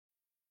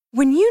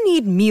When you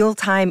need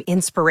mealtime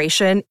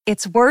inspiration,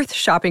 it's worth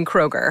shopping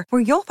Kroger,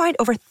 where you'll find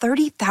over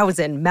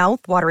 30,000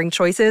 mouth-watering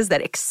choices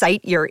that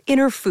excite your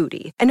inner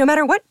foodie. And no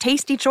matter what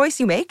tasty choice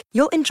you make,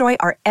 you'll enjoy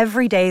our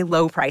everyday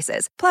low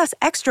prices, plus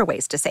extra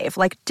ways to save,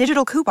 like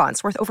digital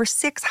coupons worth over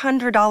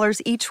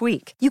 $600 each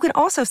week. You can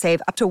also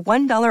save up to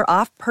 $1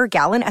 off per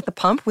gallon at the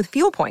pump with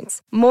fuel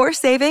points. More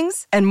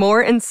savings and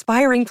more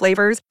inspiring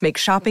flavors make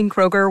shopping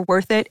Kroger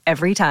worth it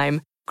every time.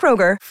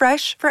 Kroger,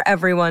 fresh for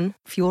everyone.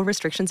 Fuel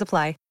restrictions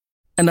apply.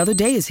 Another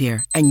day is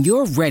here, and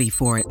you're ready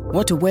for it.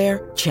 What to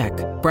wear? Check.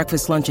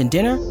 Breakfast, lunch, and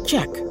dinner?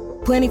 Check.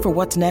 Planning for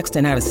what's next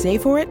and how to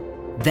save for it?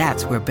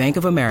 That's where Bank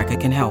of America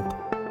can help.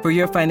 For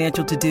your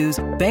financial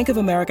to-dos, Bank of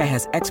America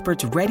has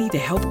experts ready to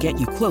help get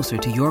you closer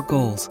to your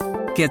goals.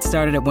 Get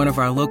started at one of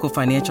our local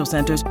financial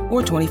centers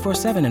or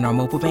 24/7 in our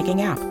mobile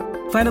banking app.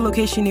 Find a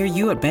location near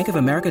you at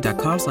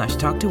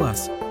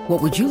bankofamerica.com/talktous.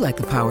 What would you like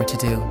the power to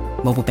do?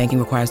 Mobile banking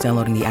requires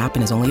downloading the app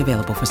and is only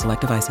available for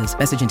select devices.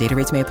 Message and data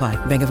rates may apply.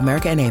 Bank of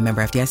America N.A.,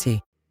 member FDIC.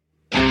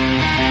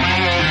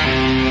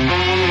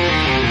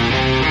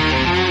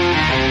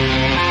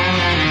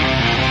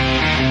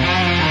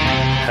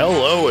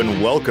 Hello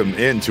and welcome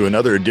into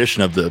another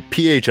edition of the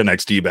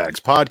PHNX D-Bags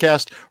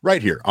podcast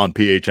right here on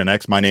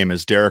PHNX. My name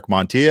is Derek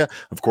Montilla.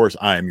 Of course,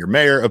 I am your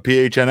mayor of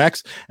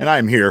PHNX, and I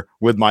am here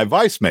with my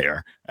vice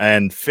mayor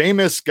and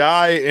famous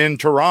guy in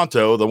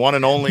Toronto, the one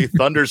and only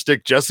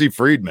Thunderstick Jesse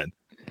Friedman.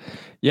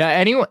 Yeah,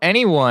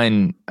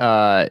 anyone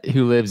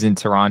who lives in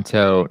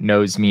Toronto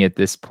knows me at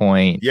this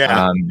point.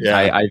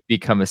 I've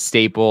become a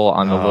staple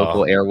on the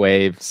local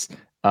airwaves.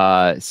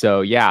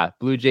 So yeah,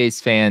 Blue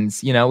Jays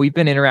fans, we've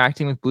been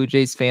interacting with Blue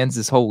Jays fans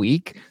this whole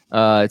week.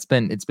 It's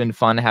been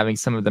fun having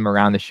some of them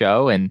around the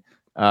show, and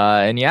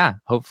yeah,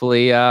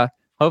 hopefully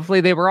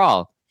they were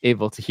all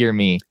able to hear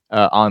me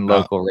on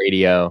local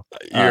radio.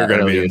 You're going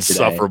to be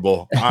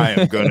insufferable. I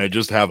am going to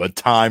just have a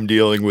time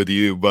dealing with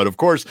you. But of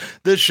course,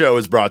 this show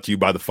is brought to you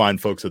by the fine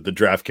folks at the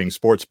DraftKings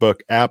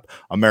Sportsbook app,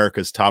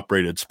 America's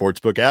top-rated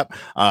sportsbook app.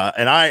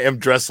 And I am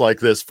dressed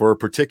like this for a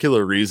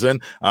particular reason.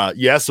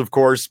 Yes, of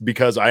course,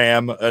 because I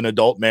am an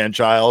adult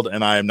man-child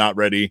and I am not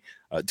ready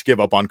to give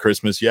up on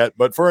Christmas yet,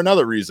 but for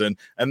another reason,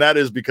 and that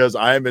is because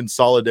I am in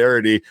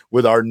solidarity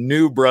with our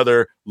new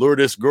brother,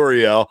 Lourdes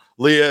Gurriel.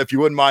 Leah, if you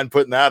wouldn't mind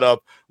putting that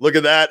up, look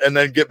at that, and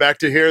then get back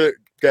to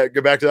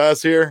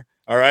us here.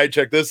 All right,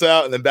 check this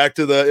out, and then back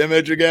to the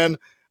image again.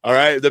 All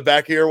right, the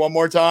back here one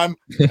more time,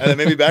 and then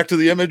maybe back to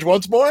the image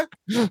once more.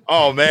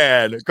 Oh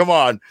man, come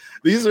on.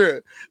 These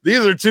are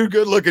two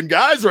good-looking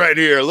guys right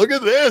here. Look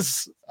at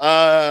this.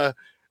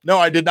 No,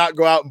 I did not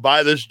go out and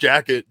buy this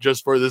jacket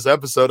just for this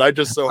episode. I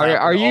just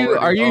are you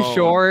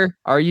sure?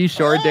 Are you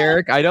sure,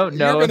 Derek? I don't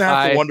know. You're gonna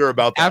have to wonder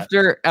about that.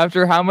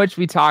 After how much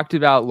we talked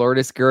about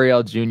Lourdes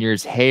Gurriel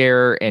Jr.'s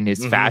hair and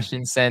his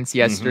fashion sense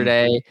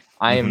yesterday,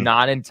 I am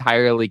not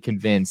entirely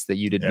convinced that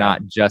you did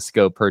not just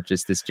go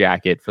purchase this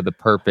jacket for the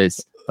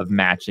purpose of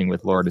matching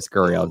with Lourdes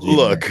Gurriel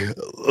Jr.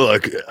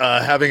 Look,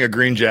 having a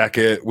green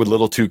jacket with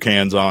little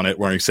toucans on it,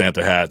 wearing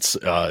Santa hats,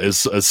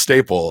 is a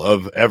staple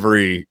of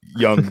every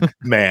young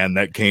man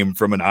that came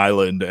from an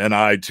island, and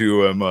I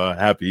too am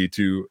happy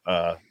to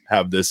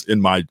have this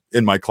in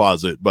my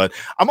closet. But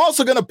I'm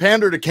also going to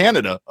pander to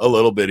Canada a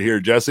little bit here,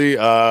 Jesse.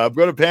 I'm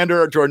going to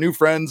pander to our new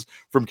friends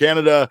from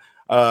Canada.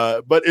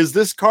 But is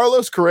this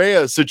Carlos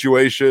Correa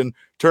situation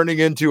turning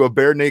into a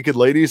bare naked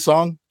ladies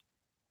song?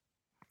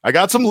 I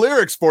got some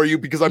lyrics for you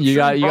because I'm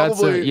sure I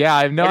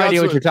have no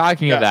idea what you're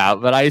talking about,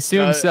 but I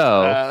assume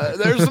so.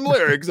 There's some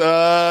lyrics.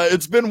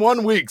 It's been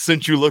 1 week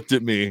since you looked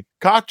at me,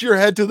 cocked your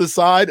head to the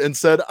side and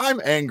said,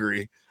 I'm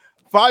angry.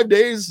 5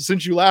 days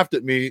since you laughed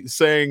at me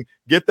saying,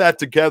 get that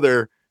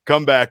together,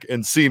 come back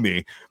and see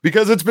me.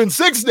 Because it's been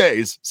 6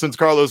 days since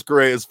Carlos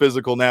Correa is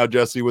physical now,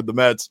 Jesse, with the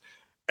Mets.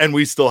 And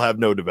we still have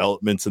no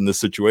developments in this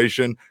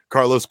situation.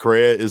 Carlos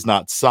Correa is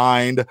not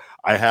signed.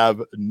 I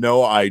have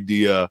no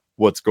idea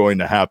what's going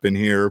to happen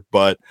here.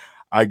 But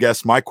I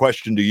guess my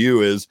question to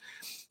you is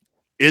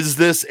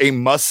this a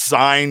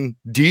must-sign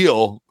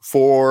deal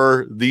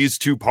for these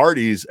two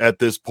parties at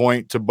this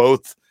point to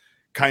both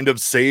kind of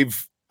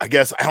save,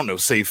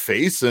 save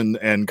face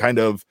and kind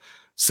of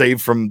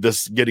save from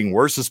this getting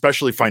worse,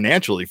 especially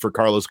financially for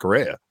Carlos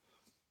Correa?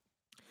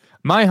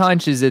 My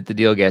hunch is that the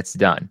deal gets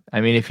done.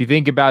 I mean, if you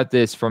think about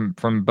this from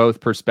both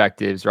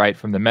perspectives, right,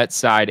 from the Mets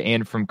side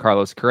and from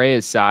Carlos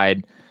Correa's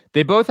side,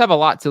 they both have a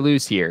lot to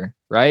lose here,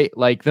 right?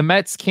 Like the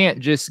Mets can't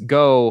just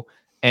go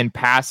and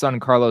pass on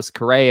Carlos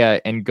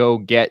Correa and go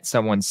get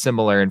someone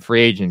similar in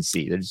free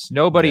agency. There's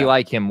nobody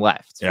like him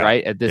left,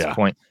 right, at this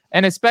point.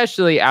 And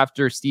especially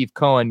after Steve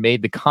Cohen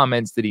made the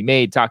comments that he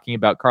made talking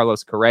about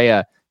Carlos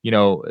Correa,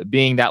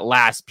 being that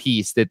last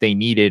piece that they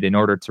needed in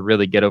order to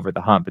really get over the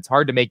hump. It's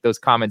hard to make those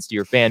comments to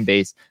your fan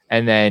base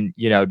and then,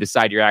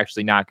 decide you're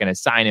actually not going to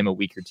sign him a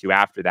week or two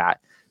after that.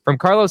 From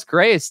Carlos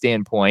Correa's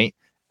standpoint,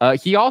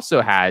 he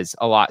also has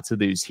a lot to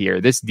lose here.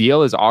 This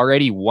deal is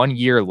already 1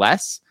 year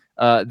less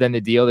than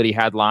the deal that he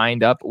had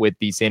lined up with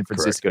the San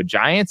Francisco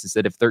Giants.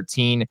 Instead of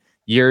 13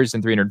 years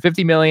and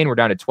 $350 million. We're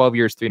down to 12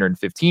 years,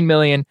 $315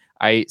 million.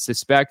 I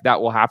suspect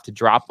that will have to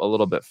drop a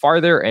little bit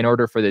farther in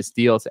order for this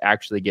deal to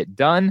actually get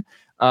done.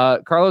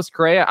 Carlos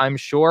Correa, I'm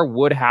sure,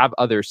 would have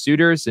other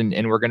suitors,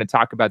 and we're going to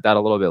talk about that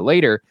a little bit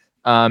later.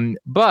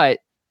 But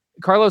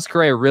Carlos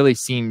Correa really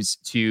seems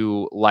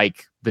to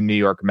like the New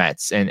York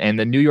Mets, and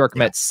the New York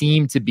Mets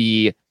seem to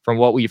be, from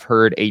what we've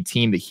heard, a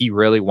team that he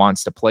really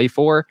wants to play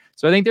for.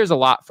 So I think there's a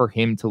lot for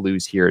him to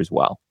lose here as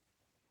well.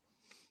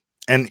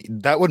 And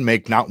that would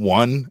make not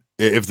one,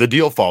 if the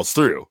deal falls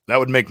through, that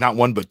would make not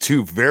one but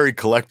two very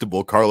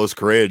collectible Carlos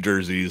Correa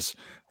jerseys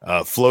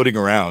floating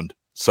around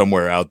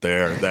somewhere out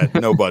there that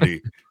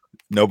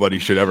nobody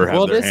should ever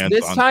have their hands on.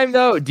 This time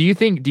though, do you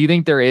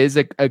think there is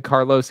a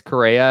Carlos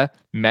Correa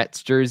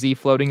Mets jersey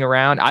floating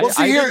around?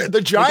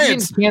 The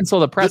Giants didn't cancel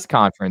the press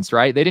conference,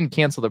 right? They didn't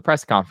cancel the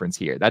press conference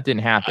here. That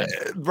didn't happen.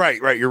 Right.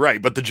 You're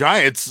right. But the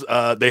Giants,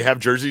 they have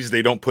jerseys.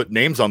 They don't put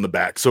names on the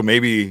back. So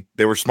maybe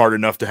they were smart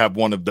enough to have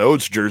one of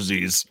those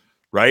jerseys,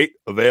 right,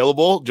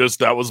 available. Just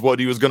that was what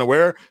he was going to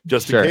wear,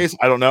 just in case.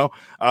 I don't know.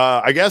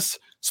 I guess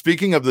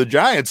speaking of the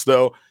Giants,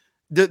 though,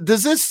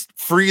 does this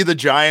free the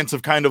Giants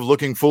of kind of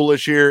looking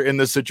foolish here in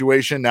this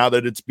situation now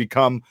that it's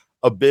become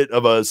a bit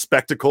of a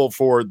spectacle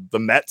for the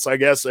Mets, I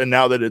guess, and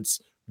now that it's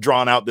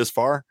drawn out this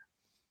far?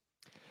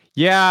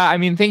 Yeah, I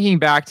mean, thinking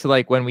back to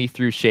like when we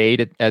threw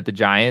shade at the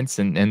Giants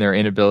and their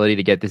inability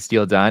to get this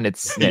deal done,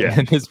 it's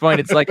at this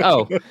point, it's like,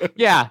 oh,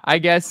 yeah, I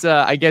guess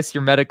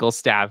your medical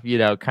staff,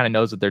 kind of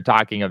knows what they're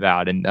talking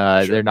about, and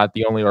they're not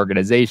the only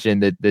organization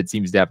that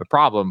seems to have a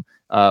problem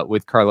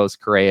with Carlos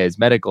Correa's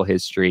medical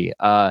history.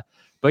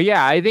 But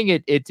yeah, I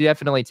think it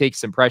definitely takes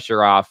some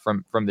pressure off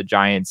from the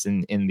Giants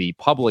in the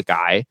public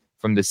eye,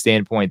 from the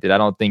standpoint that I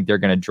don't think they're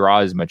going to draw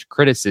as much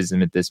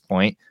criticism at this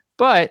point.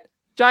 But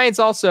Giants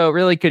also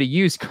really could have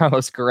used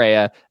Carlos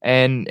Correa,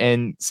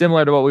 and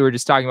similar to what we were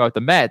just talking about with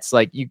the Mets,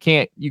 like you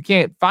can't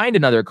find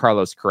another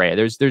Carlos Correa.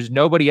 There's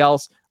nobody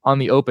else on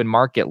the open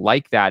market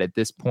like that at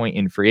this point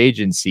in free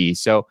agency.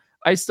 So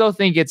I still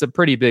think it's a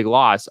pretty big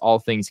loss, all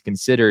things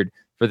considered,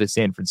 for the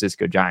San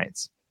Francisco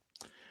Giants.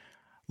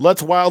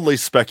 Let's wildly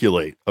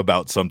speculate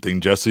about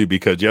something, Jesse,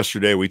 because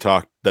yesterday we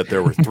talked that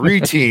there were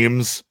three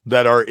teams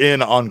that are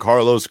in on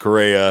Carlos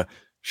Correa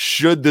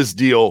should this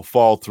deal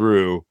fall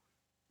through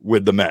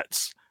with the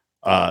Mets.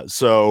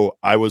 So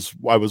I was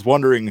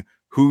wondering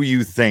who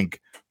you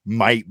think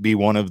might be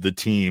one of the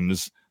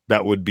teams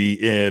that would be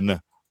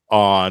in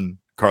on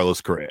Carlos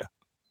Correa.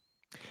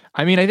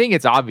 I mean, I think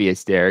it's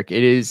obvious, Derek.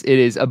 It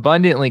is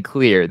abundantly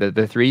clear that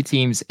the three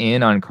teams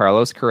in on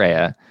Carlos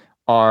Correa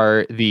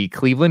are the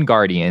Cleveland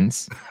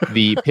Guardians,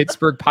 the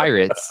Pittsburgh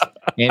Pirates,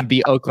 and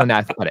the Oakland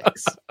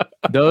Athletics.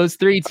 Those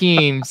three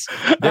teams,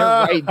 they're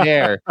right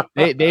there.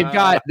 They've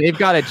got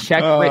a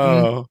check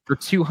written for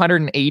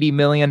 $280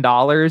 million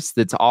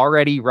that's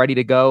already ready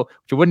to go,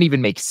 which wouldn't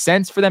even make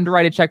sense for them to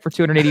write a check for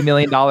 $280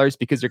 million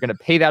because they're going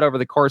to pay that over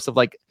the course of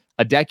like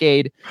a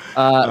decade.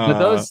 But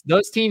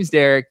those teams,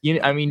 Derek,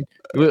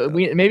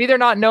 maybe they're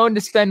not known to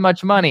spend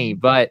much money,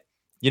 but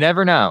you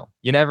never know.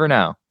 You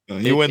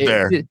went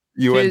there.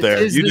 You did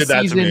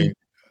that to me.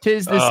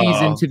 'Tis the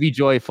season to be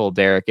joyful,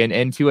 Derek,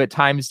 and to at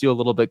times do a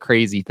little bit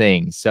crazy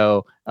things.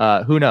 So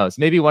who knows?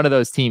 Maybe one of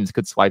those teams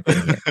could swipe in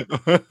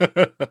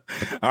here.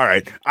 All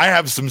right. I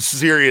have some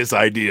serious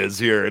ideas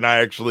here, and I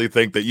actually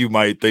think that you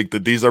might think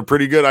that these are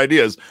pretty good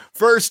ideas.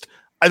 First,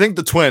 I think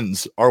the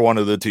Twins are one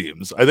of the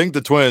teams. I think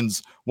the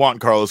Twins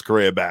want Carlos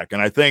Correa back,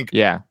 and I think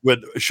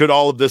should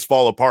all of this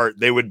fall apart,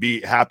 they would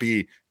be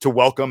happy to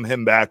welcome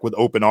him back with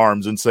open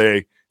arms and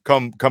say,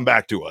 come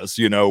back to us.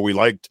 We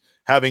liked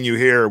having you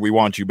here. We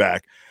want you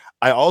back.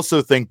 I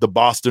also think the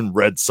Boston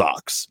Red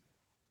Sox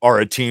are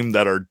a team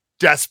that are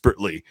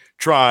desperately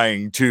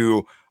trying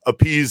to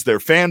appease their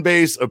fan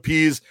base,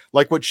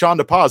 like what Sean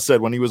DePaz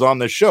said when he was on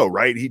this show,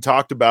 right? He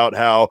talked about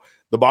how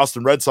the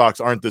Boston Red Sox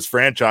aren't this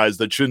franchise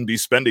that shouldn't be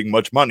spending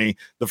much money.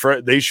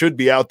 They should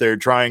be out there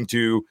trying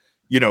to,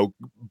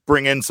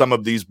 bring in some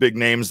of these big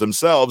names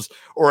themselves,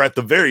 or at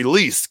the very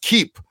least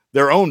keep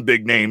their own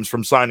big names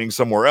from signing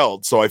somewhere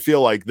else. So I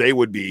feel like they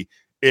would be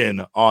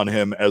in on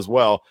him as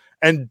well.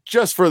 And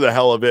just for the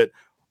hell of it,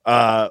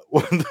 the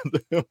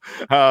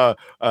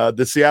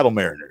Seattle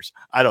Mariners.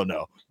 I don't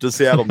know. The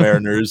Seattle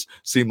Mariners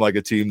seem like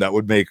a team that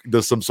would make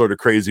some sort of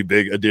crazy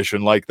big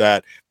addition like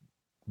that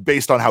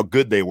based on how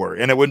good they were.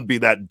 And it wouldn't be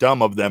that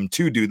dumb of them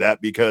to do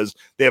that because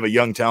they have a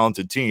young,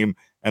 talented team.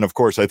 And of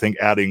course, I think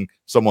adding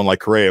someone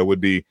like Correa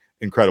would be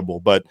incredible.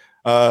 But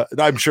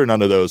I'm sure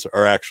none of those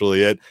are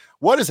actually it.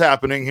 What is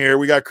happening here?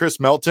 We got Chris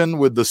Melton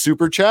with the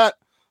super chat.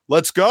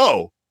 Let's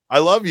go. I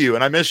love you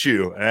and I miss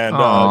you. And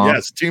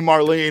yes, Team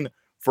Marlene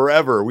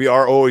forever. We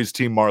are always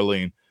Team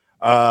Marlene.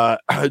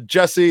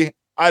 Jesse,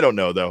 I don't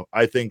know, though.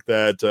 I think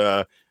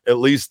that at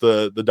least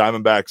the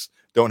Diamondbacks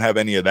don't have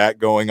any of that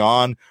going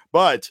on.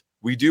 But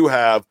we do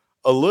have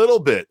a little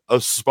bit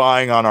of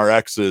spying on our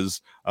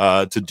exes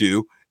to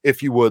do.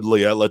 If you would,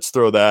 Leah, let's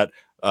throw that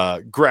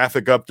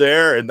graphic up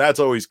there. And that's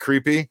always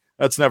creepy.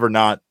 That's never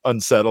not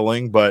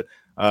unsettling. But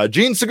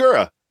Gene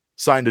Segura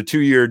signed a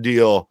 2-year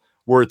deal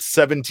worth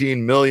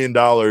 $17 million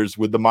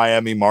with the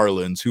Miami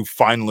Marlins, who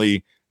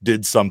finally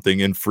did something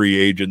in free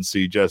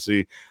agency,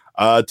 Jesse.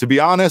 To be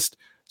honest,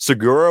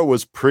 Segura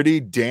was pretty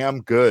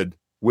damn good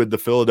with the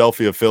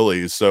Philadelphia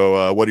Phillies.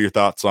 So what are your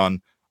thoughts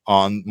on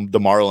the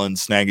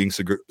Marlins snagging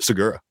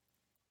Segura?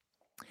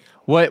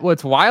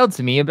 What's wild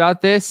to me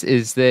about this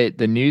is that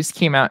the news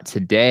came out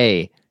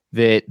today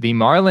that the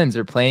Marlins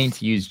are planning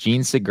to use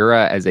Gene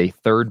Segura as a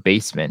third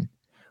baseman,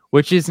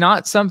 which is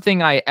not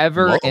something I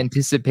ever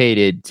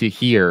anticipated to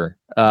hear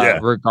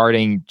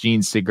regarding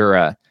Gene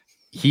Segura.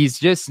 He's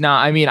just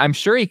not, I mean, I'm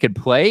sure he could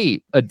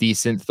play a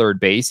decent third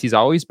base. He's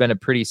always been a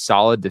pretty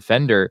solid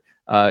defender,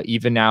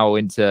 even now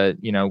into,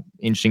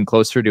 inching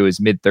closer to his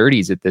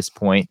mid-30s at this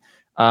point.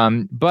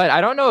 But I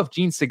don't know if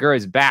Gene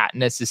Segura's bat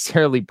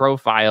necessarily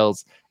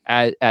profiles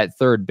at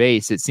third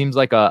base. It seems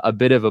like a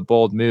bit of a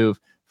bold move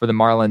for the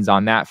Marlins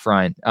on that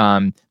front.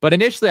 But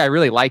initially, I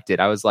really liked it.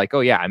 I was like,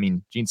 oh, yeah, I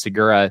mean, Gene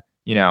Segura,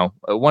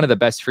 one of the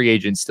best free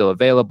agents still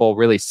available,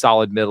 really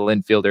solid middle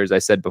infielder, as I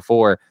said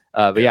before.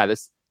 But yeah,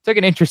 this took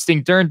an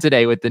interesting turn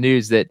today with the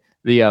news that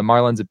the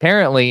Marlins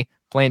apparently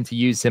plan to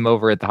use him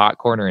over at the hot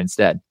corner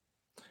instead.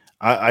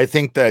 I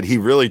think that he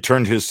really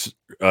turned his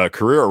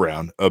career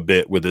around a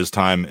bit with his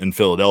time in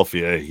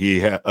Philadelphia.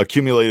 He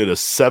accumulated a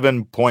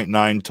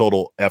 7.9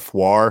 total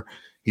FWAR.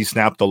 He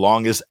snapped the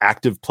longest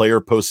active player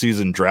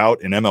postseason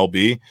drought in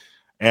MLB.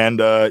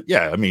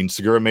 And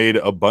Segura made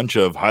a bunch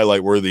of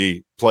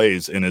highlight-worthy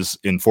plays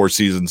in 4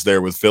 seasons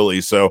there with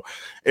Philly. So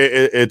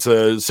it's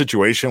a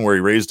situation where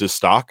he raised his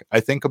stock, I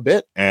think, a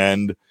bit,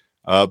 and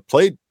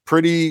played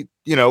pretty.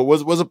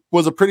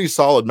 Was a pretty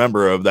solid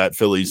member of that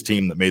Phillies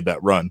team that made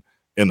that run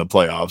in the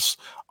playoffs.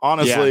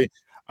 Honestly,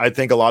 I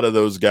think a lot of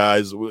those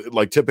guys,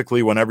 like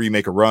typically, whenever you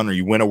make a run or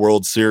you win a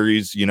World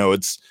Series,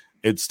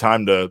 it's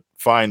time to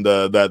find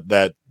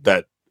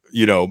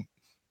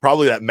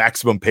probably that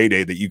maximum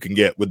payday that you can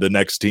get with the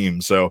next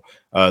team. So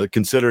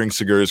considering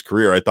Segura's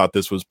career, I thought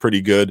this was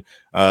pretty good,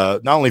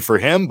 not only for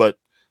him, but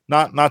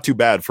not too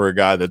bad for a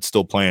guy that's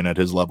still playing at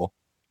his level.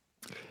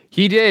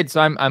 He did.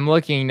 So I'm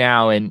looking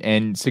now,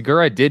 and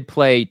Segura did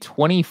play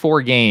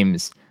 24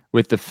 games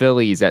with the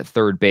Phillies at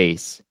third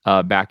base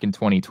back in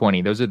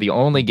 2020. Those are the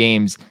only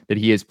games that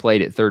he has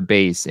played at third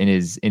base in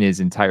his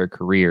entire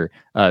career.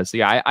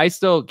 I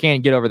still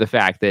can't get over the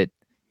fact that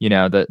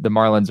the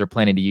Marlins are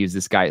planning to use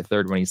this guy at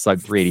third when he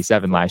slugged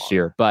 387 last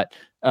year. But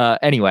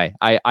anyway,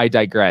 I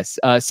digress.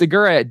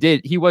 Segura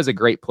he was a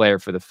great player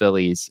for the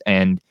Phillies,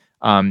 and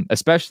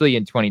especially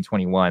in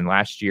 2021.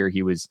 Last year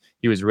he was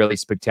really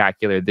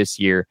spectacular. This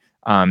year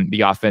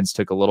the offense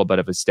took a little bit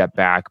of a step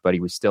back, but he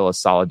was still a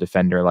solid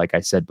defender, like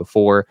I said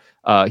before.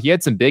 He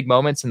had some big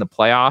moments in the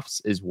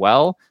playoffs as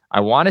well.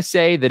 I want to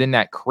say that in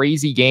that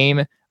crazy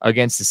game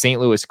against the St.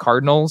 Louis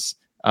Cardinals,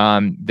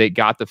 that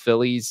got the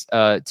Phillies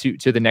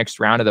to the next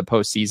round of the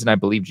postseason, I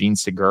believe Gene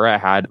Segura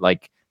had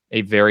like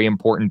a very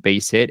important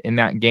base hit in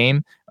that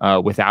game.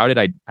 Without it,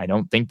 I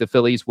don't think the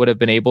Phillies would have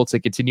been able to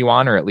continue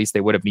on, or at least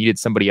they would have needed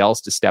somebody else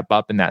to step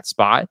up in that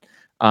spot.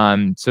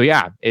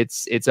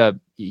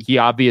 He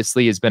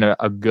obviously has been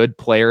a good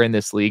player in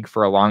this league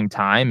for a long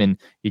time, and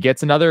he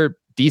gets another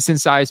decent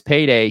sized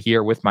payday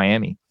here with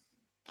Miami.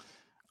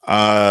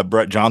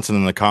 Brett Johnson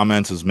in the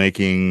comments is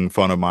making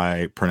fun of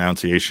my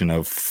pronunciation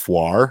of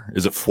FWAR.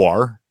 Is it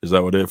FWAR? Is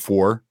that what it is?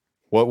 FWAR?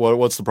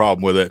 What's the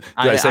problem with it?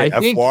 Did I say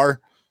FWAR?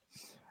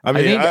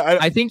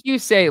 I think you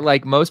say,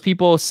 like most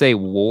people say,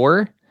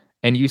 war,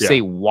 and you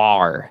say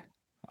war.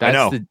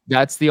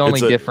 That's the only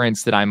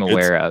difference that I'm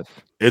aware of.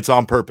 It's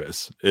on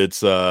purpose.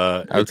 It's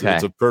a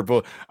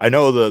purple. I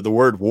know the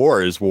word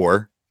war is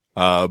war,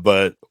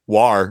 but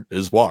war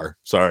is war.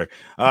 Sorry.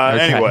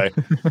 Anyway,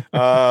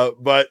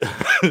 but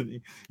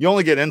you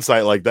only get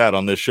insight like that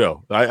on this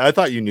show. I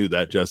thought you knew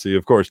that, Jesse,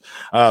 of course.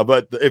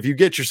 But if you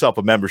get yourself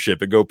a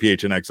membership at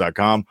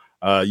gophnx.com,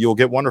 you'll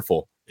get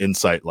wonderful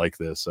insight like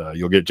this.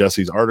 You'll get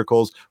Jesse's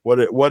articles.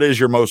 What is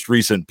your most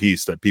recent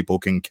piece that people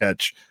can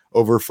catch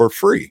over for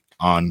free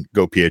on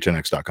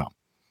gophnx.com?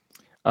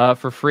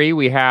 For free,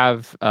 we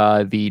have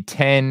the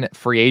 10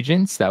 free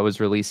agents that was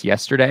released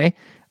yesterday.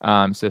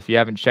 So if you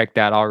haven't checked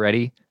that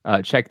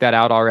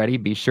out already,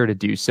 be sure to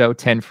do so.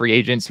 10 free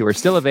agents who are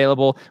still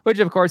available, which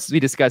of course, as we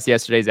discussed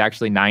yesterday, is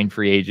actually 9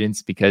 free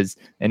agents, because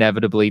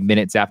inevitably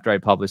minutes after I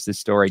published this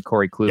story,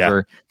 Corey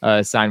Kluber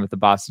signed with the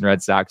Boston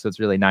Red Sox. So it's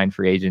really 9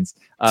 free agents.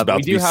 It's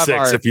about to be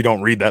 6 if you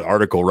don't read that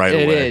article right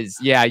away. It is.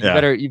 Yeah,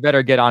 you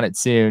better get on it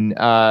soon.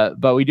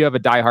 But we do have a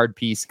diehard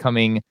piece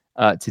coming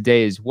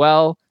today as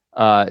well.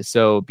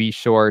 So be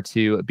sure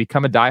to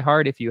become a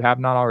diehard if you have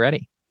not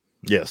already.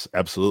 Yes,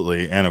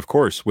 absolutely. And of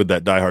course, with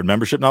that diehard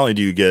membership, not only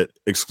do you get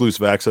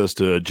exclusive access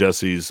to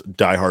Jesse's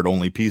diehard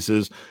only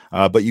pieces,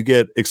 but you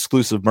get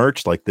exclusive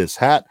merch like this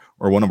hat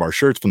or one of our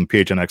shirts from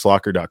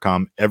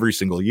phnxlocker.com every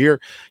single year.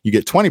 You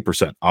get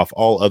 20% off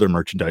all other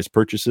merchandise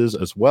purchases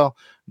as well,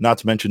 not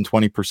to mention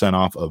 20%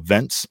 off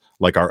events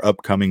like our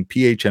upcoming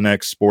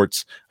PHNX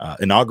Sports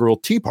inaugural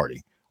Tea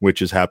Party,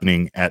 which is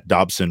happening at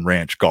Dobson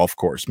Ranch Golf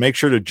Course. Make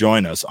sure to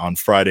join us on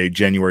Friday,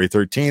 January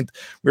 13th.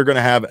 We're going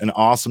to have an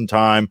awesome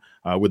time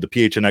with the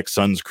PHNX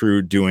Suns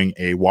crew doing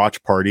a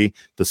watch party.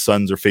 The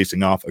Suns are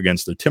facing off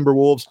against the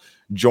Timberwolves.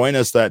 Join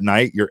us that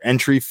night. Your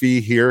entry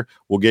fee here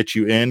will get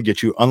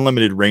you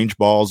unlimited range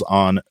balls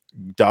on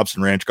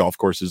Dobson Ranch Golf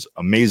Course's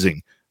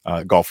amazing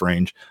golf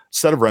range,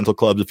 set of rental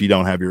clubs if you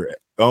don't have your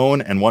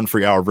own, and 1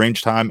 free hour of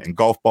range time, and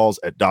golf balls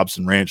at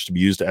Dobson Ranch to be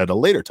used at a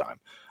later time.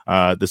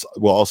 This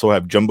will also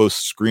have jumbo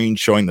screen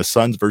showing the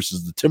Suns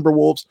versus the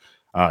Timberwolves.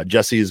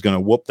 Jesse is going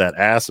to whoop that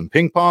ass in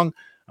ping pong.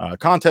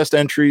 Contest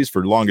entries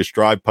for longest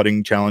drive,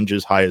 putting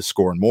challenges, highest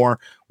score, and more.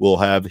 We'll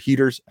have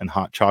heaters and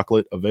hot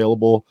chocolate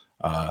available,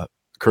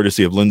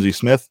 courtesy of Lindsay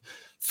Smith.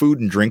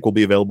 Food and drink will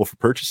be available for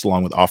purchase,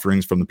 along with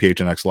offerings from the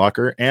PHNX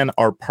Locker and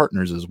our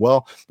partners as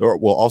well. There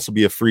will also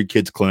be a free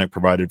kids clinic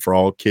provided for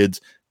all kids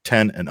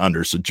 10 and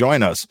under. So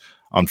join us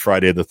on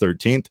Friday the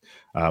 13th.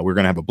 We're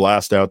going to have a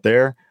blast out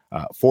there.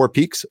 Four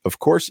Peaks, of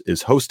course,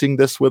 is hosting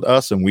this with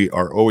us, and we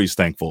are always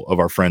thankful of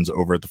our friends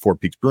over at the Four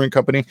Peaks Brewing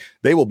Company.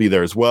 They will be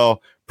there as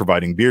well,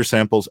 providing beer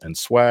samples and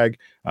swag.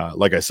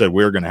 Like I said,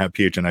 we're going to have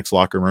PHNX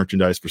Locker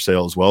merchandise for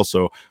sale as well.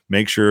 So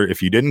make sure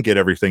if you didn't get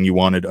everything you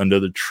wanted under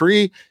the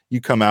tree,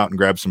 you come out and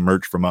grab some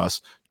merch from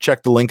us.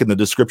 Check the link in the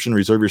description,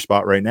 reserve your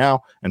spot right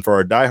now. And for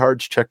our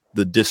diehards, check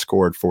the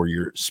Discord for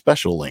your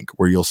special link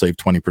where you'll save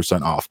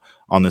 20% off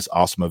on this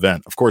awesome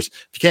event. Of course,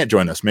 if you can't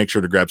join us, make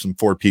sure to grab some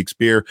Four Peaks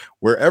beer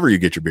wherever you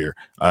get your beer,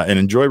 and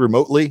enjoy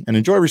remotely and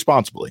enjoy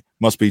responsibly.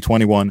 Must be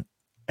 21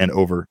 and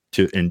over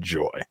to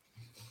enjoy.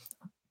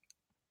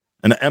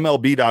 An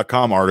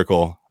MLB.com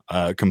article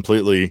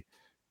completely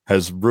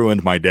has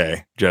ruined my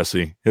day,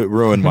 Jesse. It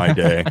ruined my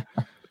day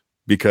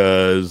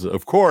because,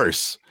 of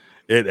course,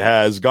 it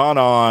has gone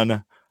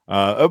on.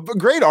 A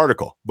great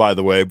article, by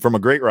the way, from a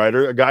great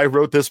writer, a guy who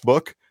wrote this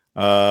book,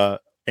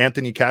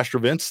 Anthony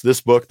Castrovince, this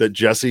book that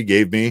Jesse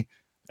gave me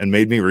and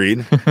made me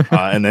read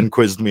and then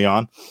quizzed me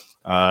on,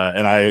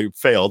 and I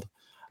failed.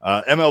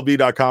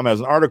 MLB.com has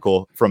an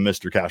article from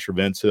Mr.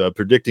 Castrovince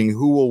predicting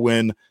who will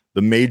win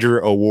the major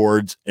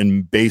awards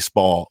in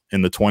baseball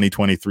in the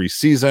 2023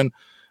 season.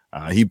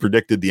 He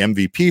predicted the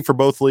MVP for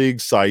both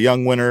leagues, Cy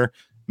Young winner,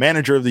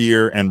 Manager of the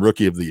Year, and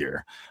Rookie of the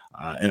Year.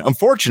 And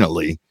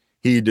unfortunately,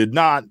 he did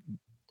not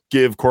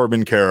give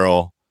Corbin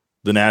Carroll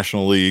the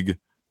National League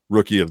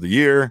Rookie of the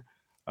Year.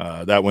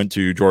 That went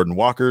to Jordan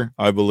Walker,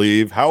 I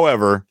believe.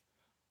 However,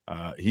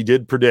 he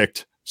did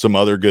predict some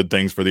other good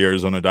things for the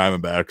Arizona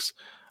Diamondbacks.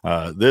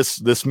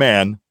 This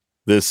man,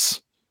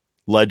 this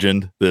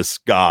legend, this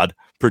god,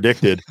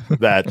 predicted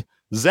that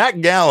Zach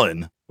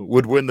Gallen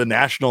would win the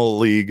National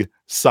League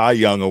Cy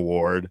Young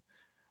Award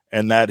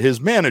and that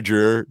his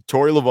manager,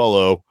 Torey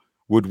Lovullo,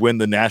 would win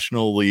the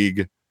National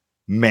League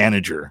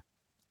Manager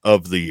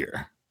of the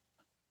Year.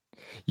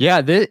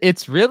 Yeah,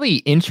 it's really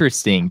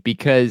interesting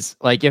because,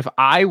 like, if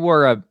I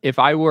were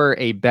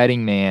a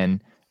betting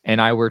man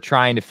and I were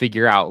trying to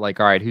figure out, like,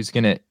 all right,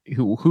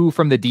 who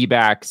from the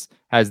D-backs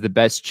has the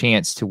best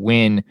chance to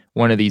win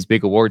one of these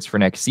big awards for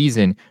next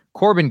season,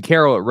 Corbin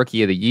Carroll at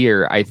Rookie of the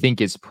Year, I think,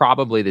 is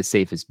probably the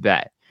safest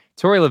bet.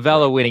 Torey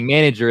Lovullo winning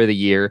Manager of the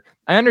Year.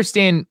 I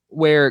understand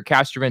where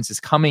Castrovince is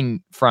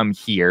coming from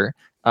here.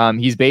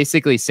 He's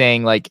basically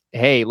saying, like,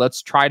 hey,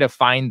 let's try to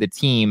find the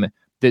team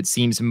that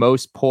seems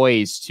most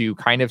poised to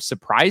kind of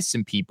surprise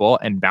some people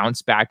and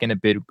bounce back in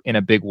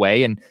a big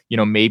way, and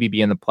maybe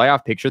be in the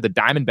playoff picture. The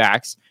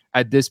Diamondbacks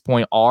at this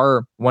point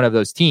are one of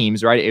those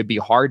teams, right? It'd be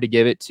hard to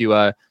give it to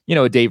a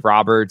Dave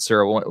Roberts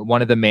or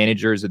one of the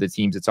managers of the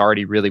teams that's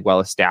already really well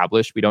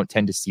established. We don't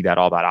tend to see that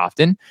all that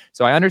often,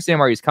 so I understand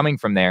where he's coming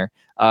from there.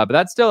 But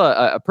that's still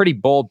a pretty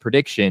bold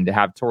prediction to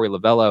have Torey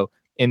Lovullo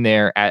in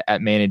there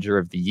at Manager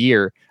of the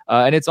Year,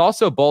 and it's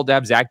also bold to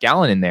have Zach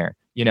Gallen in there.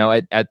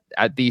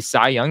 At the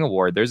Cy Young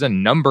Award, there's a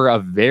number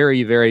of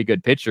very, very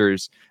good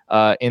pitchers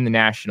in the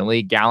National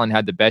League. Gallen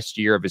had the best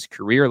year of his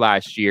career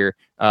last year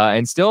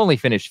and still only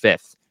finished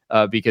fifth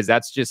because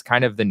that's just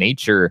kind of the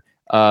nature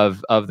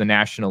of the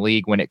National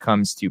League when it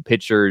comes to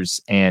pitchers.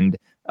 And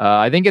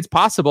I think it's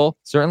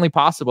certainly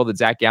possible that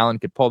Zach Gallen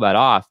could pull that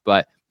off.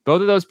 But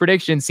both of those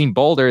predictions seem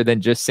bolder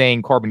than just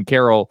saying Corbin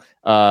Carroll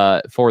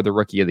for the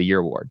Rookie of the Year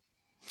award.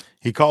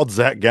 He called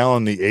Zach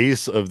Gallen the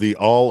ace of the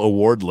all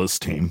awardless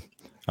team.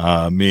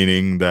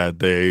 Meaning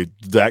that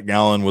Zach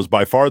Gallen was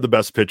by far the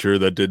best pitcher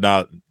that did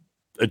not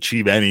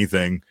achieve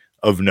anything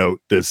of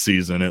note this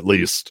season, at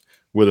least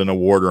with an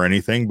award or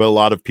anything. But a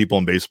lot of people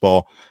in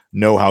baseball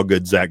know how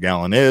good Zach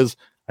Gallen is.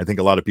 I think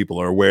a lot of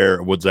people are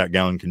aware of what Zach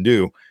Gallen can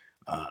do.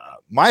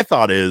 My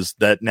thought is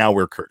that now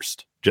we're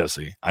cursed,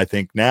 Jesse. I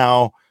think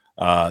now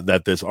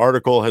that this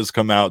article has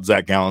come out,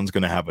 Zach Gallen's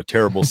going to have a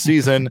terrible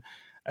season.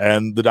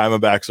 And the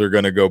Diamondbacks are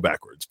going to go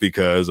backwards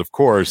because, of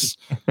course,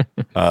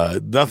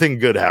 nothing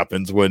good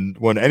happens when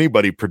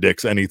anybody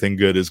predicts anything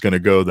good is going to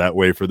go that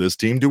way for this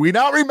team. Do we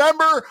not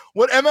remember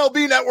what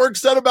MLB Network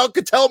said about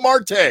Ketel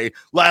Marte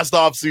last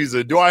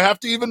offseason? Do I have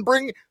to even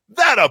bring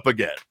that up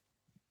again?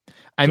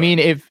 I mean,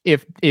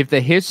 if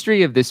the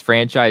history of this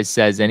franchise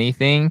says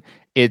anything,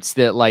 It's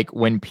that like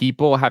when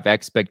people have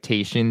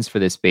expectations for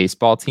this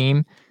baseball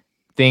team,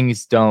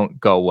 things don't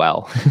go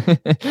well.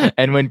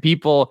 And when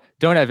people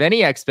don't have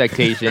any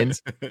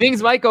expectations,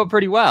 things might go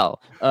pretty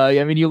well.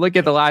 I mean, you look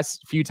at the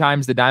last few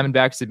times the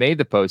Diamondbacks have made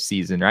the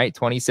postseason, right?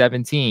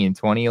 2017,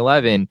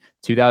 2011,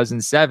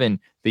 2007.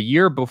 The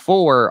year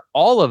before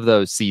all of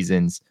those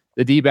seasons,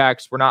 the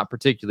D-backs were not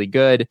particularly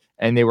good,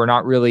 and they were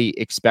not really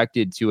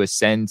expected to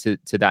ascend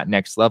to that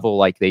next level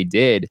like they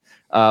did.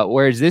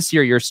 Whereas this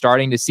year, you're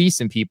starting to see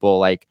some people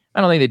like, I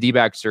don't think the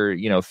D-backs are,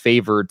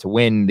 favored to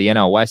win the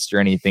NL West or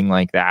anything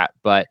like that,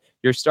 but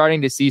you're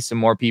starting to see some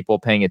more people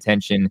paying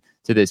attention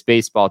to this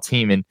baseball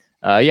team. And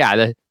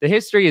the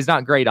history is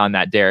not great on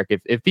that, Derek.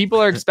 If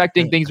people are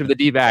expecting things from the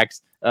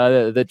D-backs,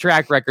 the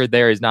track record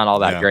there is not all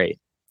that great.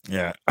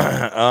 Yeah.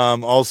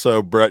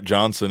 Also, Brett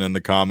Johnson in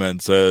the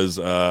comments says,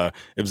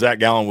 if Zach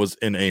Gallen was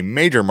in a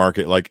major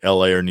market like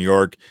LA or New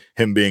York,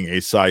 him being a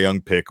Cy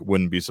Young pick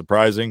wouldn't be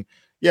surprising.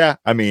 Yeah,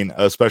 I mean,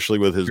 especially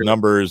with his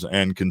numbers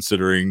and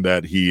considering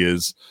that he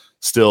is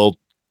still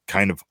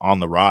kind of on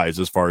the rise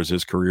as far as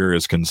his career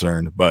is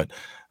concerned. But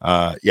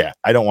I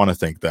don't want to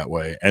think that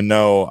way. And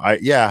no, I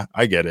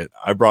get it.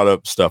 I brought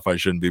up stuff I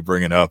shouldn't be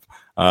bringing up.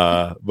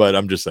 But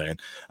I'm just saying.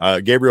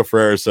 Gabriel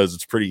Ferreira says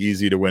it's pretty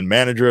easy to win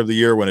Manager of the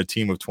Year when a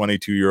team of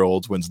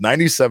 22-year-olds wins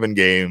 97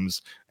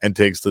 games and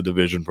takes the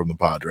division from the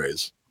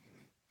Padres.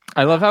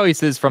 I love how he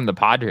says from the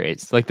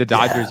Padres. Like the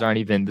Dodgers aren't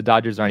even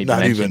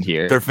mentioned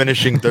here. They're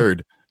finishing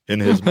third in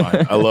his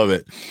mind. I love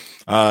it.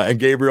 And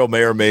Gabriel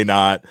may or may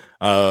not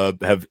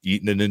have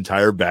eaten an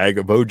entire bag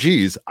of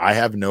OGs. I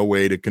have no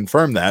way to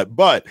confirm that.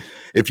 But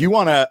if you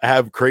want to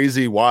have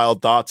crazy,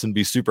 wild thoughts and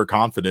be super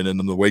confident in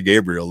them the way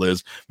Gabriel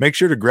is, make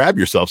sure to grab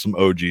yourself some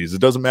OGs.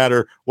 It doesn't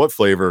matter what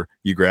flavor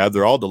you grab.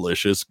 They're all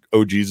delicious.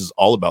 OGs is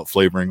all about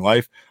flavoring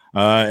life.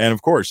 And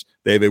of course,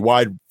 they have a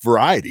wide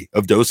variety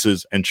of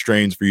doses and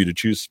strains for you to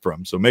choose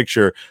from. So make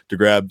sure to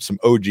grab some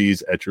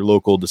OGs at your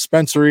local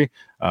dispensary.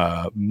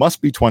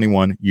 Must be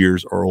 21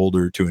 years or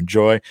older to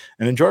enjoy,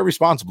 and enjoy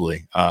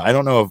responsibly. I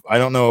don't know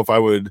if I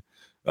would.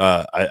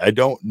 I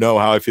don't know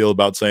how I feel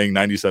about saying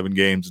 97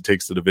 games it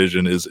takes the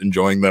division is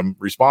enjoying them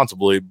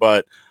responsibly,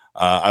 but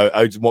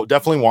I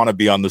definitely want to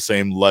be on the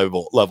same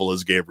level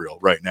as Gabriel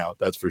right now.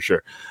 That's for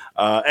sure.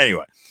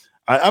 Anyway.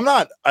 I'm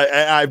not. I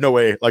have no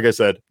way. Like I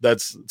said,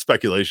 that's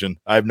speculation.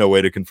 I have no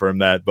way to confirm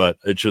that, but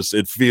it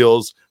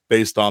feels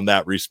based on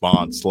that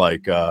response,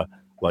 like the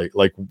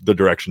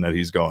direction that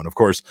he's going. Of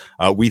course,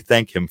 we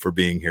thank him for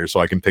being here, so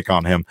I can pick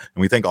on him,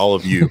 and we thank all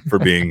of you for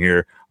being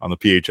here on the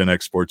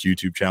PHNX Sports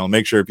YouTube channel.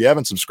 Make sure if you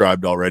haven't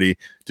subscribed already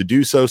to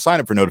do so. Sign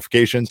up for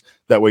notifications.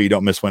 That way you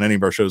don't miss when any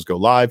of our shows go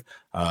live.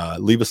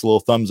 Leave us a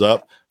little thumbs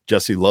up.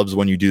 Jesse loves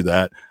when you do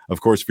that.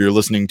 Of course, if you're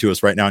listening to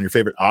us right now on your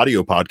favorite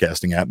audio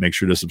podcasting app, make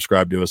sure to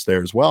subscribe to us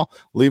there as well.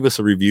 Leave us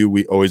a review.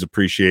 We always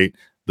appreciate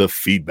the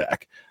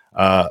feedback.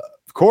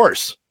 Of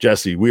course,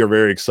 Jesse, we are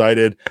very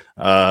excited.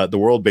 The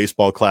World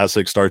Baseball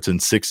Classic starts in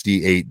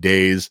 68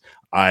 days.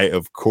 I,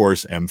 of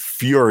course, am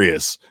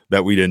furious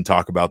that we didn't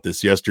talk about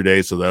this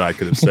yesterday so that I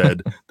could have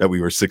said that we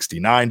were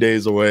 69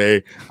 days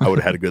away. I would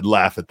have had a good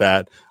laugh at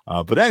that.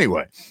 But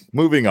anyway,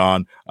 moving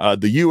on.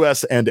 The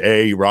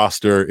US&A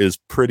roster is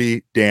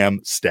pretty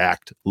damn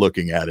stacked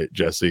looking at it,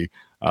 Jesse.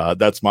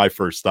 That's my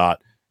first thought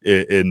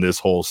in this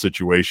whole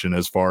situation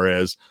as far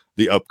as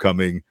the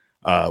upcoming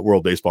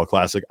World Baseball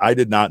Classic. I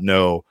did not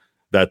know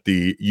that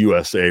the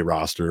USA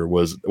roster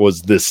was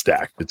this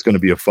stacked. It's going to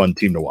be a fun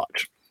team to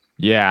watch.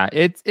 Yeah,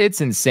 it's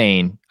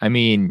insane. I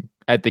mean,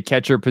 at the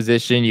catcher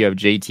position, you have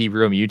JT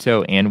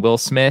Realmuto and Will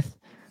Smith.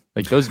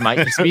 Like those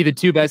might just be the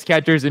two best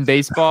catchers in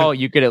baseball.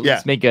 You could at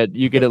least make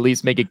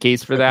a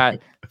case for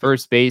that.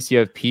 First base, you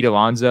have Pete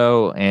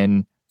Alonso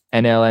and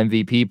NL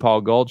MVP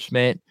Paul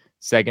Goldschmidt.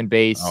 Second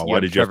base, you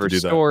have Trevor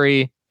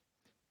Story.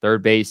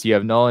 Third base, you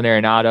have Nolan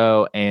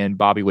Arenado and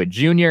Bobby Witt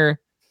Jr.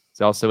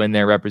 He's also in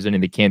there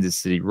representing the Kansas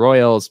City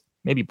Royals.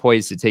 Maybe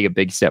poised to take a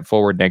big step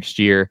forward next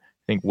year.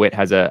 I think Witt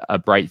has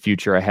a bright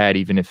future ahead,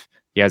 even if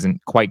he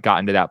hasn't quite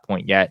gotten to that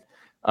point yet.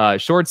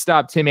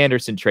 Shortstop, Tim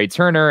Anderson, Trey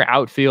Turner.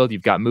 Outfield,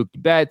 you've got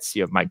Mookie Betts,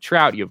 you have Mike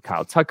Trout, you have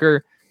Kyle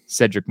Tucker,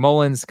 Cedric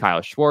Mullins,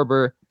 Kyle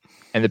Schwarber.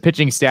 And the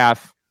pitching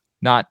staff,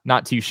 not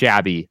too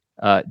shabby,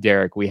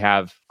 Derek. We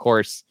have, of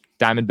course,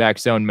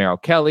 Diamondbacks' own Merrill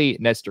Kelly,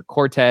 Nestor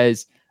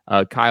Cortez,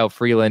 Kyle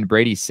Freeland,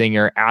 Brady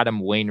Singer, Adam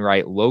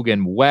Wainwright,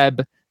 Logan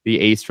Webb, the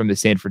ace from the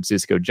San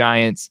Francisco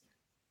Giants.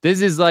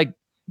 This is like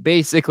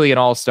basically an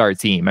all-star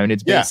team. I mean,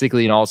 it's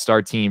basically an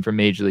all-star team from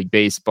Major League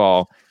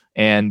Baseball.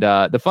 And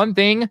the fun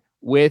thing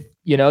with,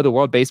 the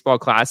World Baseball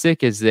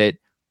Classic is that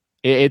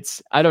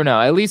it's, I don't know,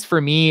 at least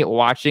for me,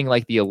 watching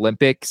like the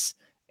Olympics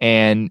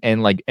and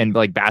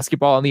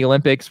basketball in the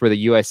Olympics, where the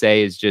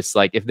USA is just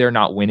like, if they're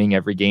not winning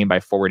every game by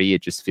 40,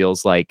 it just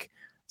feels like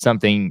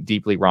something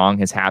deeply wrong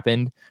has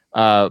happened.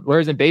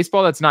 Whereas in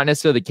baseball, that's not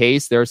necessarily the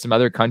case. There are some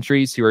other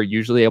countries who are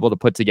usually able to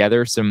put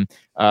together some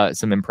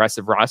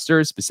impressive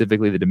rosters.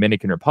 Specifically, the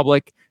Dominican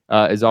Republic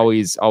is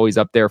always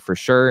up there for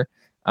sure.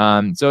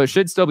 So it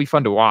should still be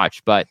fun to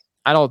watch, but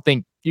I don't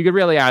think you could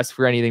really ask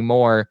for anything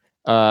more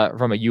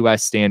from a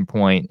U.S.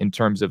 standpoint in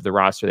terms of the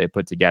roster they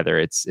put together.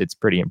 It's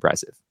pretty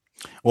impressive.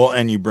 Well,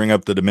 and you bring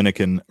up the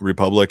Dominican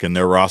Republic and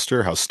their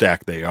roster, how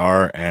stacked they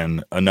are,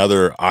 and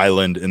another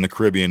island in the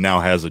Caribbean now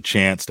has a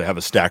chance to have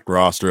a stacked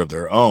roster of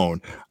their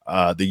own.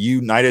 The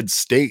United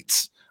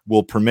States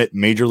will permit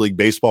Major League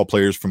Baseball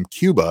players from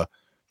Cuba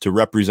to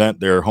represent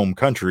their home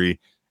country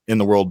in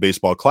the World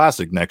Baseball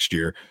Classic next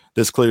year.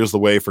 This clears the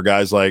way for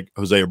guys like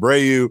Jose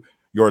Abreu,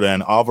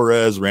 Yordan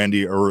Alvarez,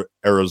 Randy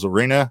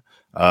Arozarena,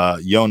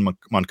 Yon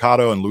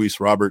Moncado, and Luis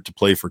Robert to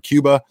play for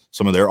Cuba,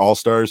 some of their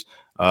all-stars.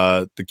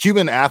 The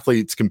Cuban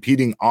athletes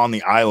competing on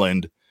the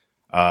island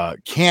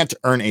can't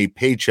earn a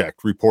paycheck,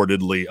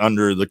 reportedly,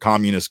 under the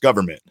communist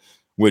government,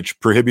 which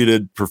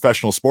prohibited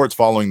professional sports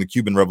following the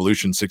Cuban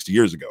Revolution 60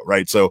 years ago,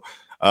 right? So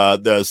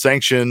the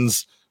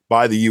sanctions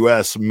by the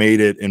U.S. made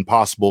it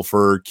impossible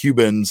for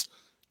Cubans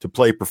to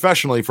play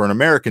professionally for an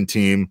American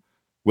team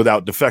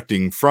without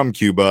defecting from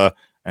Cuba.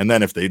 And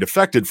then if they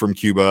defected from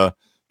Cuba,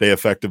 they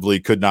effectively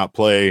could not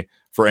play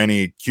for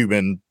any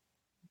Cuban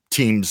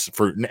teams,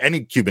 for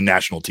any Cuban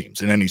national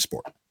teams in any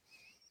sport.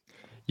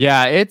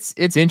 Yeah, it's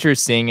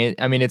interesting.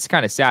 I mean, it's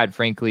kind of sad,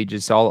 frankly,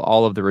 just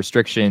all of the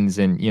restrictions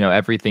and,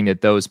 everything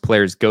that those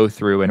players go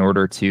through in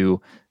order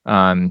to,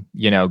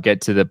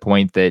 get to the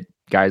point that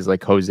guys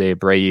like Jose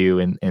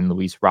Abreu and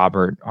Luis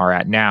Robert are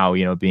at now,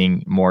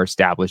 being more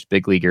established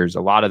big leaguers.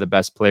 A lot of the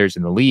best players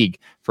in the league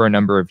for a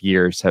number of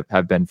years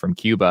have been from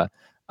Cuba.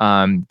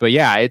 But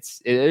yeah,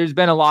 there's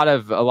been a lot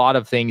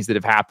of things that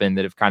have happened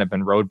that have kind of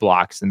been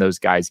roadblocks in those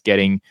guys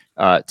getting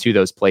to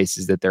those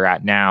places that they're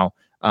at now.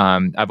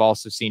 I've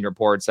also seen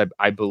reports.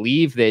 I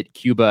believe that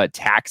Cuba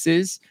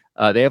taxes.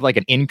 They have like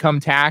an income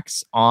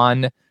tax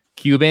on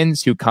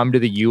Cubans who come to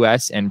the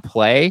U.S. and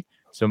play.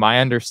 So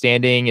my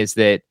understanding is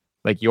that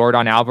like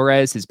Yordan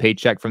Alvarez, his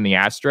paycheck from the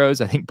Astros,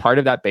 I think part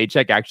of that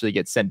paycheck actually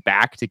gets sent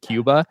back to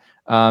Cuba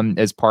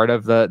as part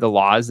of the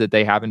laws that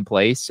they have in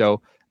place.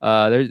 So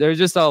there's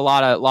just a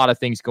lot of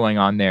things going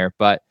on there,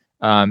 but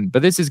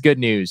this is good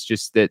news.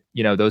 Just that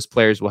those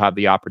players will have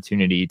the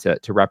opportunity to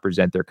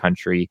represent their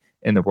country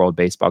in the World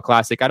Baseball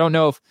Classic. I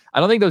don't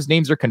think those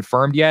names are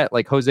confirmed yet.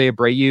 Like Jose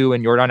Abreu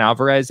and Yordan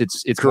Alvarez,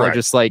 it's more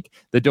just like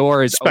the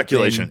door is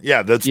speculation. Open.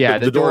 Yeah,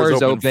 the door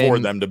is open for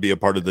them to be a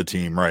part of the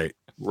team, right?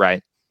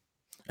 Right.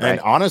 And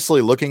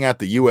honestly, looking at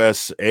the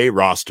USA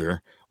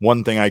roster,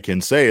 one thing I can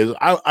say is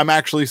I'm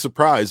actually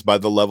surprised by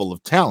the level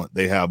of talent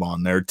they have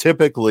on there.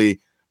 Typically,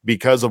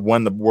 because of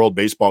when the World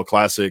Baseball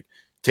Classic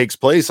takes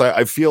place,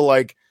 I feel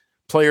like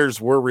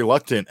players were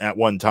reluctant at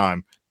one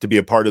time to be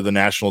a part of the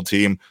national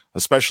team,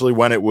 especially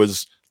when it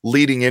was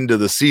leading into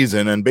the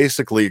season and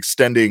basically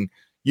extending,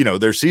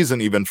 their season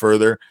even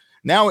further.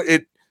 Now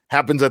it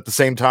happens at the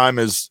same time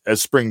as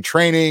spring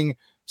training.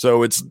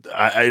 So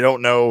I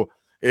don't know.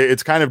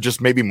 It's kind of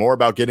just maybe more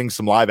about getting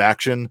some live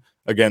action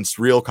against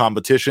real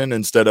competition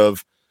instead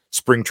of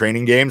spring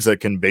training games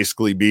that can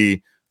basically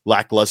be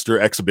lackluster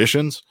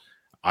exhibitions.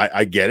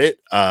 I get it.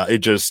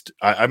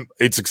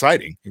 It's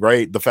exciting,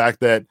 right? The fact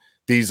that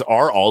these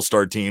are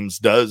all-star teams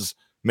does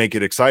make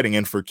it exciting.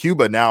 And for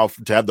Cuba now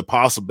to have the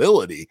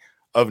possibility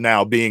of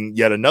now being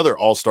yet another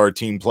all-star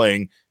team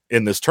playing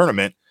in this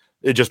tournament,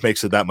 it just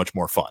makes it that much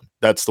more fun.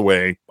 That's the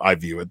way I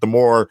view it. The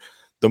more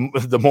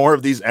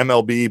of these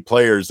MLB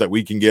players that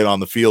we can get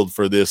on the field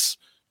for this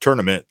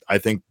tournament, I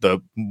think the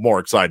more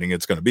exciting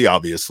it's going to be,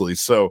 obviously.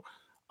 So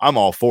I'm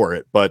all for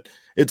it, but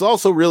it's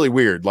also really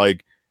weird.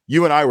 Like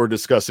you and I were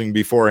discussing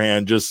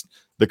beforehand, just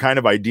the kind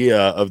of idea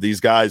of these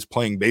guys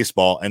playing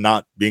baseball and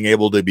not being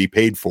able to be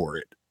paid for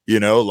it,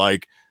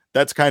 like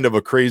that's kind of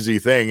a crazy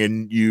thing.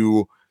 And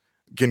you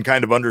can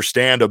kind of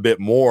understand a bit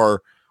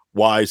more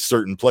why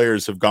certain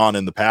players have gone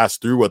in the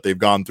past through what they've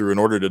gone through in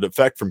order to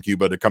defect from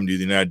Cuba to come to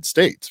the United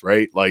States,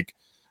 right? Like,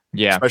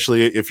 yeah,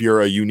 especially if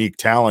you're a unique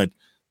talent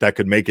that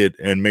could make it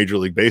in Major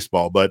League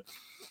Baseball. But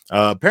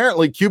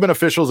apparently Cuban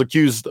officials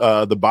accused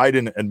the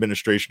Biden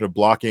administration of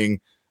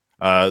blocking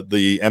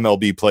the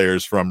MLB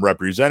players from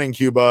representing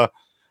Cuba.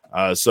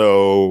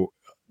 So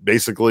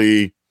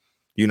basically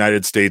the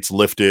United States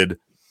lifted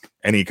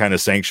any kind of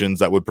sanctions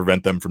that would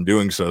prevent them from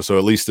doing so. So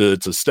at least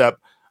it's a step.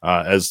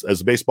 As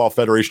the Baseball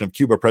Federation of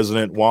Cuba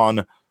president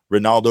Juan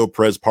Ronaldo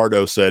Perez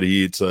Pardo said,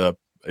 it's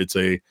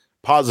a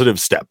positive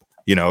step,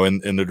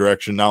 in the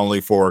direction not only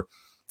for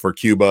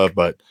Cuba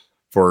but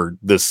for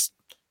this,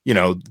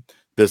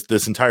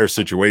 this entire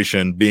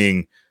situation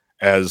being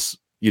as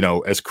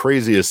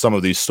crazy as some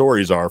of these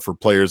stories are for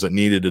players that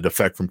needed to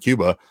defect from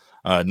Cuba,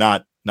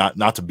 not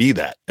to be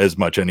that as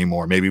much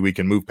anymore. Maybe we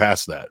can move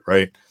past that,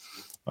 right?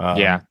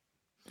 Yeah.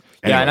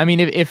 Anyway. Yeah, and I mean,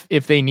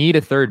 if they need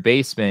a third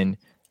baseman.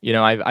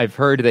 I've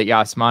heard that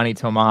Yasmani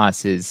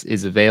Tomas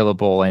is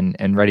available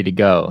and ready to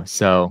go.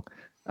 So,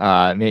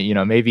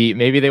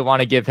 maybe they want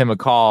to give him a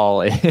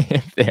call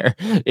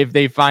if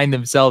they find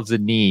themselves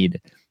in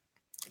need.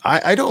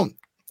 I don't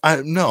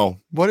know.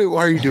 Why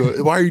are you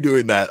doing? Why are you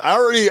doing that?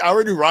 I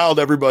already riled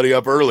everybody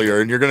up earlier,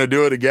 and you're going to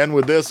do it again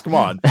with this? Come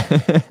on.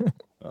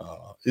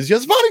 Is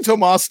Yasmani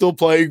Tomas still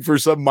playing for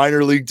some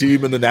minor league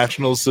team in the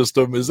national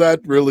system? Is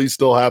that really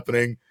still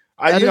happening?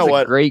 That is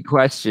a great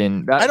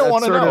question. I don't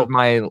want to know. Sort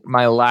of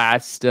my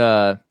last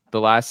the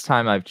last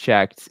time I've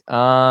checked.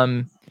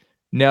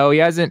 No, he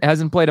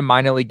hasn't played a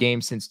minor league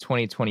game since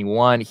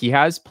 2021. He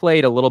has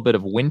played a little bit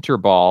of winter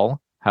ball,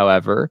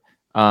 however,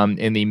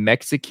 in the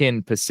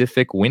Mexican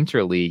Pacific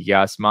Winter League.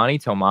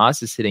 Yasmani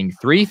Tomas is hitting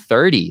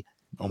 .330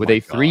 with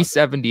a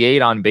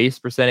 .378 on base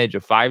percentage, a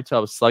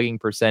 .512 slugging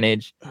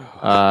percentage.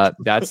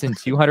 That's in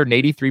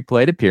 283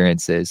 plate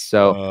appearances.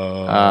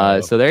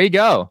 So there you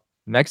go.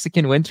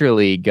 Mexican Winter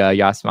League,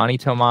 Yasmani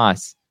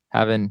Tomas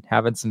having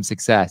some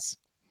success.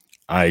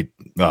 I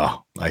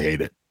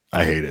hate it.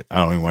 I hate it. I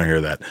don't even want to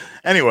hear that.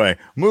 Anyway,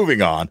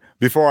 moving on.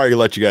 Before I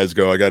let you guys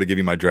go, I got to give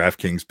you my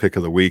DraftKings pick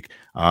of the week.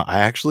 I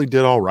actually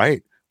did all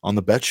right on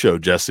the bet show,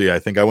 Jesse. I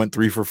think I went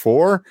 3 for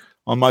 4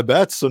 on my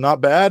bets, so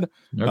not bad.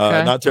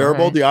 Okay, not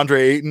terrible. Right. DeAndre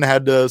Ayton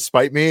had to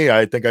spite me.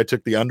 I think I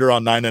took the under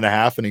on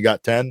 9.5, and he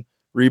got 10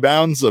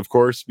 rebounds, of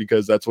course,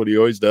 because that's what he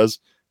always does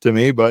to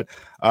me. But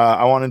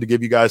I wanted to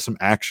give you guys some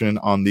action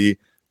on the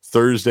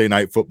Thursday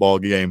night football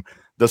game.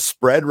 The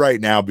spread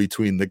right now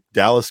between the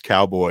Dallas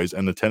Cowboys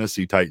and the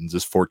Tennessee Titans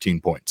is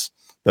 14 points,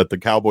 that the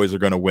Cowboys are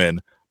going to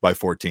win by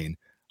 14.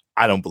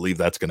 I don't believe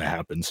that's going to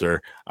happen, sir.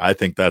 I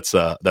think that's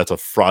a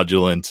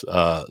fraudulent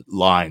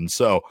line.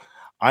 So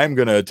I'm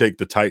going to take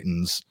the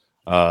Titans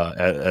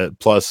at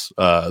plus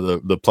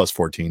the plus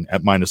 14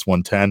 at minus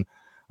 110.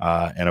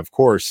 And of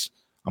course,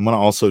 I'm going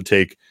to also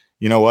take,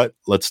 you know what?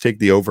 Let's take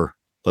the over.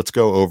 Let's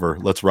go over.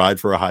 Let's ride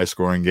for a high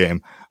scoring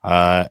game.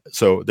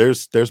 So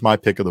there's my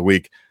pick of the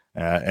week.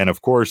 And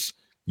of course,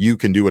 you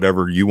can do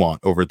whatever you want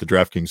over at the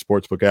DraftKings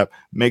Sportsbook app.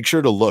 Make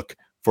sure to look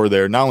for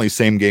their not only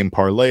same game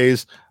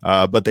parlays,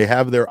 but they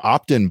have their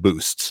opt-in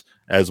boosts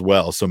as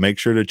well. So make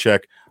sure to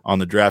check on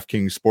the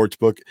DraftKings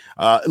Sportsbook.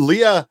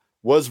 Leah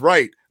was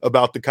right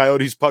about the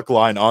Coyotes puck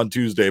line on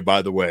Tuesday,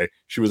 by the way.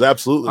 She was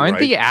absolutely right. Aren't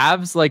the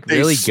Avs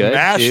really good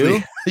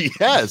too?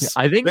 Yes,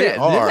 I think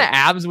didn't the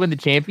Avs win the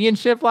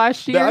championship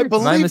last year? Am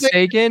I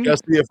mistaken?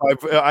 Jesse, if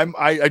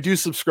I do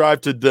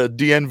subscribe to the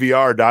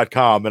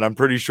DNVR.com, and I'm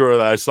pretty sure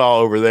that I saw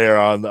over there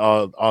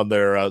on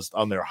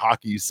their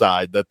hockey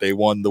side that they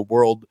won the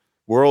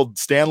World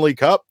Stanley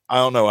Cup. I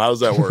don't know. How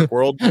does that work?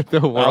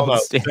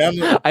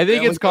 I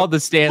think it's called the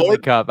Stanley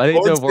Cup. I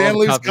think the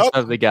World Cup is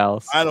something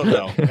else. I don't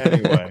know.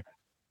 Anyway.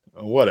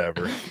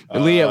 Whatever.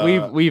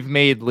 Leah, we've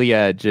made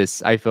Leah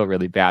I feel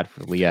really bad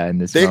for Leah in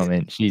this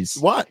moment. She's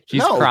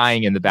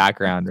crying in the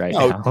background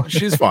now.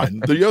 She's fine.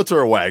 The Yotes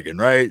are a wagon,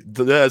 right?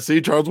 See,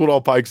 Charles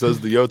Woodall Pike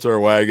says the Yotes are a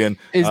wagon.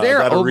 Is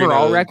their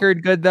overall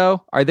record good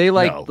though? Are they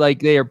like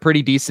they are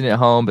pretty decent at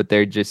home, but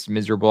they're just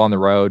miserable on the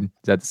road? Is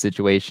that the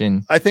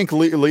situation? I think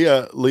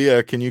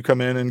Leah, can you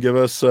come in and give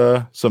us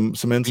some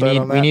insight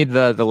on that? We need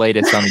the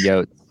latest on the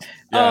Yotes.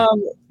 Yeah.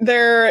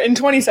 They're in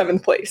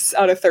 27th place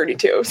out of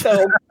 32,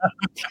 so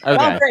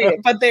not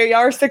great. But they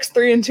are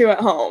 6-3-2 at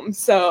home.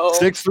 So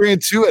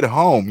 6-3-2 at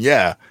home.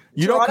 Yeah,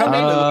 you don't come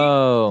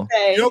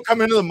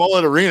into the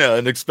Mullet Arena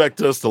and expect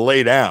us to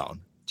lay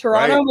down.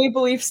 Toronto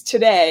Maple Leafs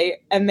today,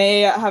 and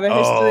they have a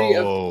history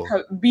of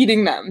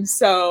beating them.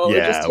 So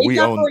just take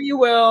that for you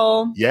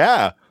will.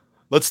 Yeah,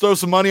 let's throw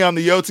some money on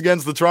the Yotes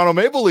against the Toronto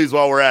Maple Leafs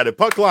while we're at it.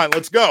 Puck line,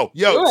 let's go,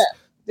 Yotes.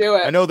 Do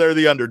it. I know they're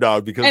the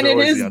underdog because they're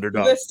always the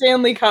underdog. The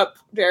Stanley Cup,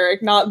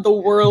 Derek, not the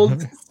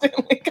World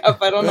Stanley Cup.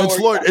 I don't know.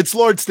 It's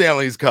Lord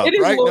Stanley's Cup,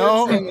 right?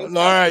 All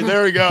right,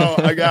 there we go.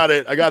 I got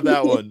it. I got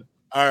that one.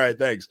 All right,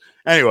 thanks.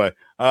 Anyway,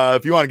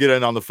 if you want to get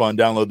in on the fun,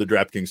 download the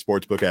DraftKings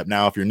Sportsbook app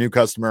now. If you're a new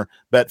customer,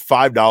 bet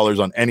 $5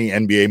 on any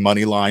NBA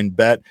money line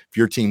bet. If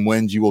your team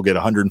wins, you will get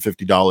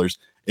 $150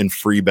 in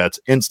free bets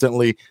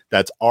instantly.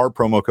 That's our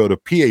promo code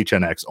of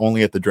PHNX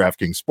only at the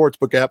DraftKings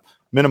Sportsbook app.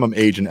 Minimum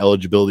age and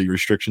eligibility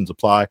restrictions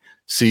apply.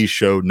 See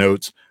show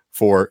notes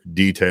for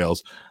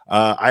details.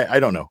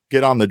 I don't know.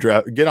 Get on the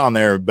draft. Get on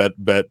there. Bet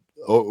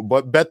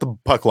the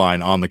puck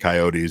line on the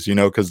Coyotes.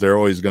 Because they're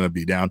always going to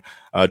be down.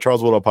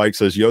 Charles Woodall Pike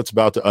says Yotes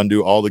about to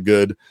undo all the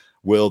good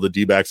will the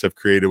D-backs have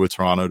created with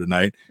Toronto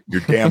tonight.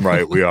 You're damn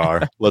right we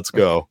are. Let's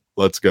go.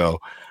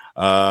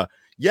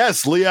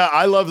 Yes, Leah,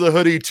 I love the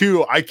hoodie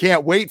too. I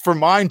can't wait for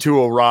mine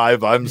to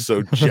arrive. I'm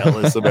so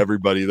jealous of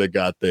everybody that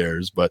got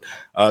theirs. But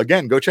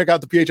again, go check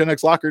out the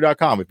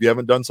phnxlocker.com if you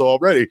haven't done so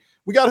already.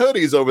 We got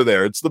hoodies over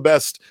there. It's the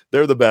best.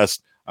 They're the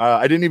best.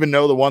 I didn't even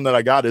know the one that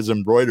I got is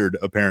embroidered,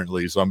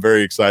 apparently. So I'm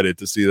very excited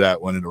to see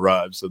that when it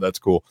arrives. So that's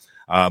cool.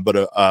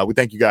 But we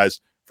thank you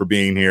guys for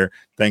being here.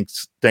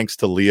 Thanks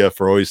to Leah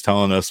for always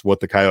telling us what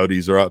the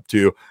Coyotes are up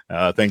to.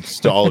 Thanks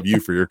to all of you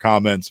for your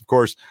comments. Of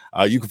course,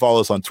 you can follow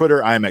us on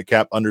Twitter. I am at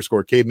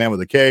cap_caveman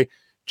with a K.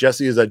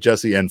 Jesse is at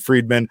Jesse and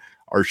Friedman.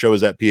 Our show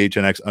is at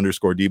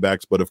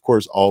PHNX_DBacks. But of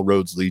course, all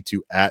roads lead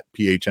to at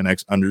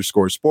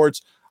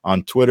PHNX_sports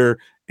on Twitter,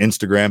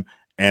 Instagram,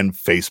 and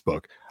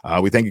Facebook.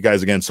 We thank you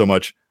guys again so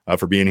much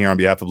for being here on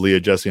behalf of Leah,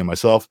 Jesse, and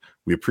myself.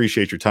 We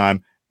appreciate your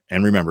time.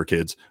 And remember,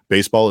 kids,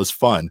 baseball is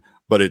fun,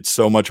 but it's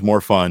so much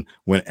more fun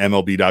when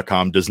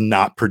MLB.com does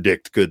not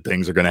predict good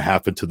things are going to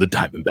happen to the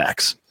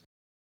Diamondbacks.